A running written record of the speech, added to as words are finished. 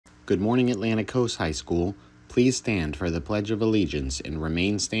Good morning, Atlantic Coast High School. Please stand for the Pledge of Allegiance and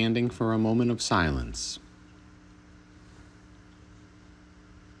remain standing for a moment of silence.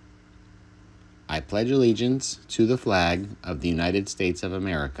 I pledge allegiance to the flag of the United States of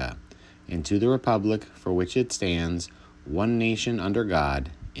America and to the republic for which it stands, one nation under God,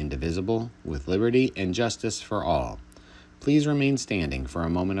 indivisible, with liberty and justice for all. Please remain standing for a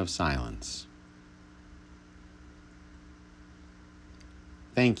moment of silence.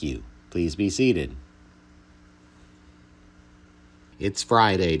 Thank you. Please be seated. It's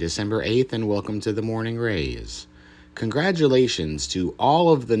Friday, December 8th, and welcome to the Morning Rays. Congratulations to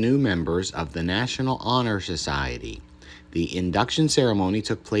all of the new members of the National Honor Society. The induction ceremony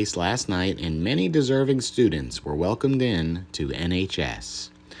took place last night, and many deserving students were welcomed in to NHS.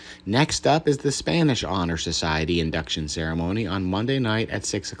 Next up is the Spanish Honor Society induction ceremony on Monday night at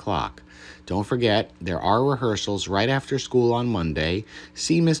 6 o'clock. Don't forget, there are rehearsals right after school on Monday.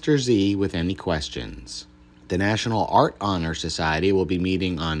 See Mr. Z with any questions. The National Art Honor Society will be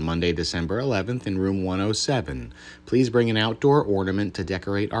meeting on Monday, December 11th in room 107. Please bring an outdoor ornament to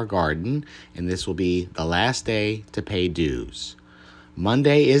decorate our garden, and this will be the last day to pay dues.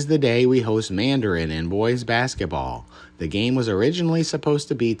 Monday is the day we host Mandarin and boys basketball. The game was originally supposed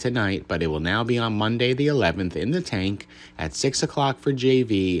to be tonight, but it will now be on Monday the 11th in the tank at 6 o'clock for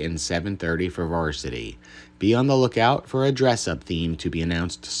JV and 7:30 for varsity. Be on the lookout for a dress-up theme to be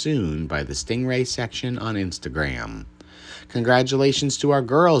announced soon by the Stingray section on Instagram. Congratulations to our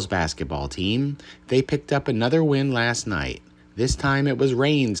girls basketball team. They picked up another win last night. This time it was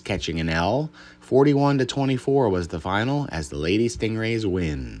Reigns catching an L. 41-24 was the final as the Lady Stingrays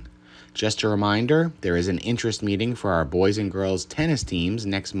win. Just a reminder, there is an interest meeting for our boys and girls tennis teams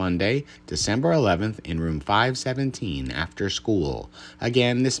next Monday, December 11th in room 517 after school.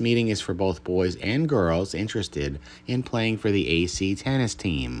 Again, this meeting is for both boys and girls interested in playing for the AC tennis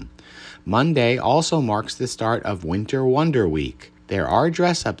team. Monday also marks the start of Winter Wonder Week. There are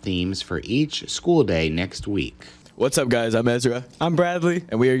dress-up themes for each school day next week. What's up, guys? I'm Ezra. I'm Bradley.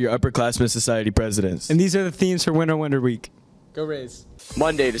 And we are your Upperclassmen Society presidents. And these are the themes for Winter Wonder Week. Go Rays.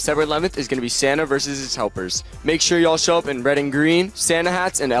 Monday, December 11th is going to be Santa versus his helpers. Make sure y'all show up in red and green, Santa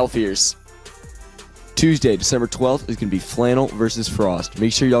hats, and elf ears. Tuesday, December 12th is going to be Flannel versus Frost.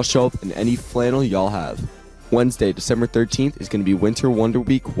 Make sure y'all show up in any flannel y'all have. Wednesday, December 13th is going to be Winter Wonder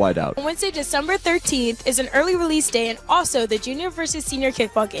Week Whiteout. Wednesday, December 13th is an early release day and also the junior versus senior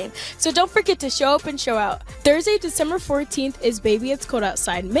kickball game. So don't forget to show up and show out. Thursday, December 14th is Baby It's Cold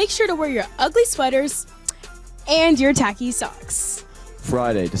Outside. Make sure to wear your ugly sweaters and your tacky socks.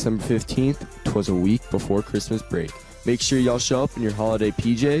 Friday, December 15th, 'twas a week before Christmas break. Make sure y'all show up in your holiday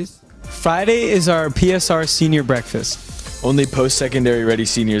PJs. Friday is our PSR senior breakfast. Only post-secondary ready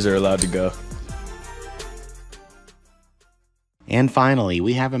seniors are allowed to go. And finally,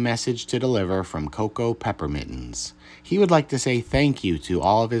 we have a message to deliver from Coco Peppermittens. He would like to say thank you to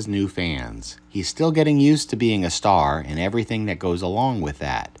all of his new fans. He's still getting used to being a star and everything that goes along with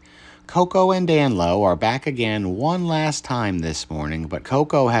that. Coco and Danlo are back again one last time this morning, but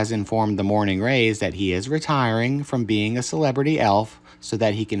Coco has informed the Morning Rays that he is retiring from being a celebrity elf so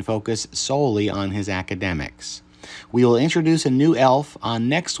that he can focus solely on his academics. We will introduce a new elf on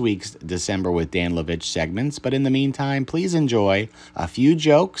next week's December with Dan Levitch segments, but in the meantime, please enjoy a few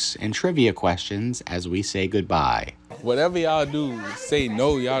jokes and trivia questions as we say goodbye. Whatever y'all do, say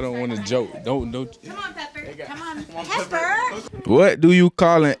no, y'all don't want to joke. Don't. Come on, Pepper. Come on. Pepper. What do you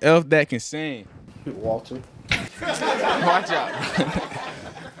call an elf that can sing? Walter. Watch out.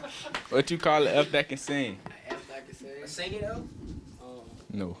 What you call an elf that can sing? An elf that can sing. A singing elf?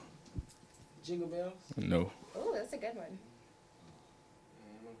 No. Jingle bells? No. Oh, that's a good one.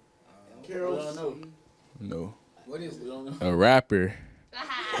 Carols? No. What is it? A rapper.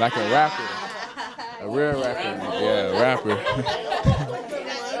 Like a rapper. A real rapper. Yeah, a rapper.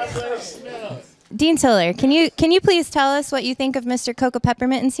 Dean Tiller, can you please tell us what you think of Mr. Coco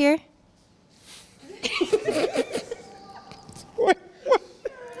Peppermittens here? What?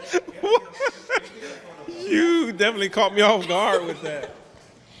 You definitely caught me off guard with that.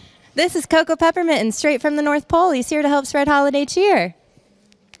 This is Coco Peppermittens, straight from the North Pole. He's here to help spread holiday cheer.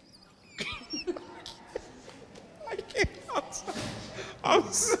 I'm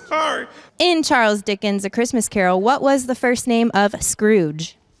sorry. In Charles Dickens' A Christmas Carol, what was the first name of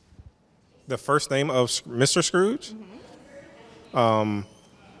Scrooge? The first name of Mr. Scrooge? I'm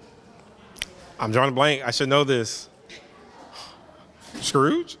drawing a blank. I should know this.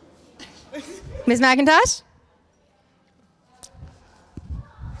 Scrooge? Ms. McIntosh?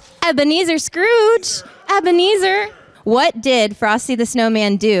 Ebenezer Scrooge. Ebenezer. What did Frosty the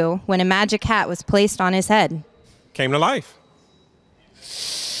Snowman do when a magic hat was placed on his head? Came to life.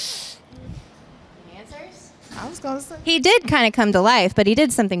 was gonna say. He did kind of come to life, but he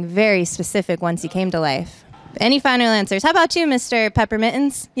did something very specific once he came to life. Any final answers? How about you, Mr.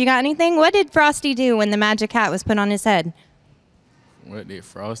 Peppermittens? You got anything? What did Frosty do when the magic hat was put on his head? What did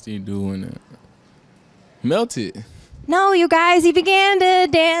Frosty do when it melted? No, you guys, he began to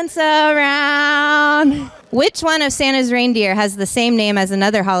dance around. Which one of Santa's reindeer has the same name as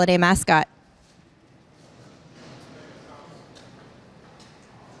another holiday mascot?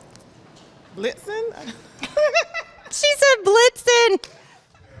 Blitzen? She said Blitzen.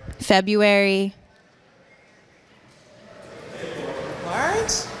 February.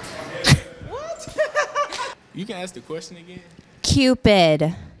 March? You can ask the question again.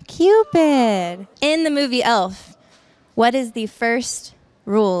 Cupid. Cupid. In the movie Elf, what is the first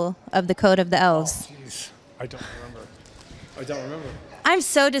rule of the Code of the Elves? Jeez, I don't remember. I'm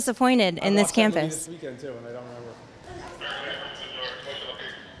so disappointed in this watched that movie campus. This weekend too, and I don't remember.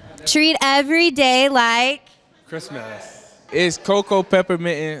 Treat every day like... Christmas. It's Cocoa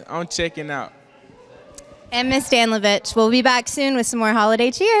Peppermint. I'm checking out. And Miss Danlovich. We'll be back soon with some more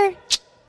holiday cheer.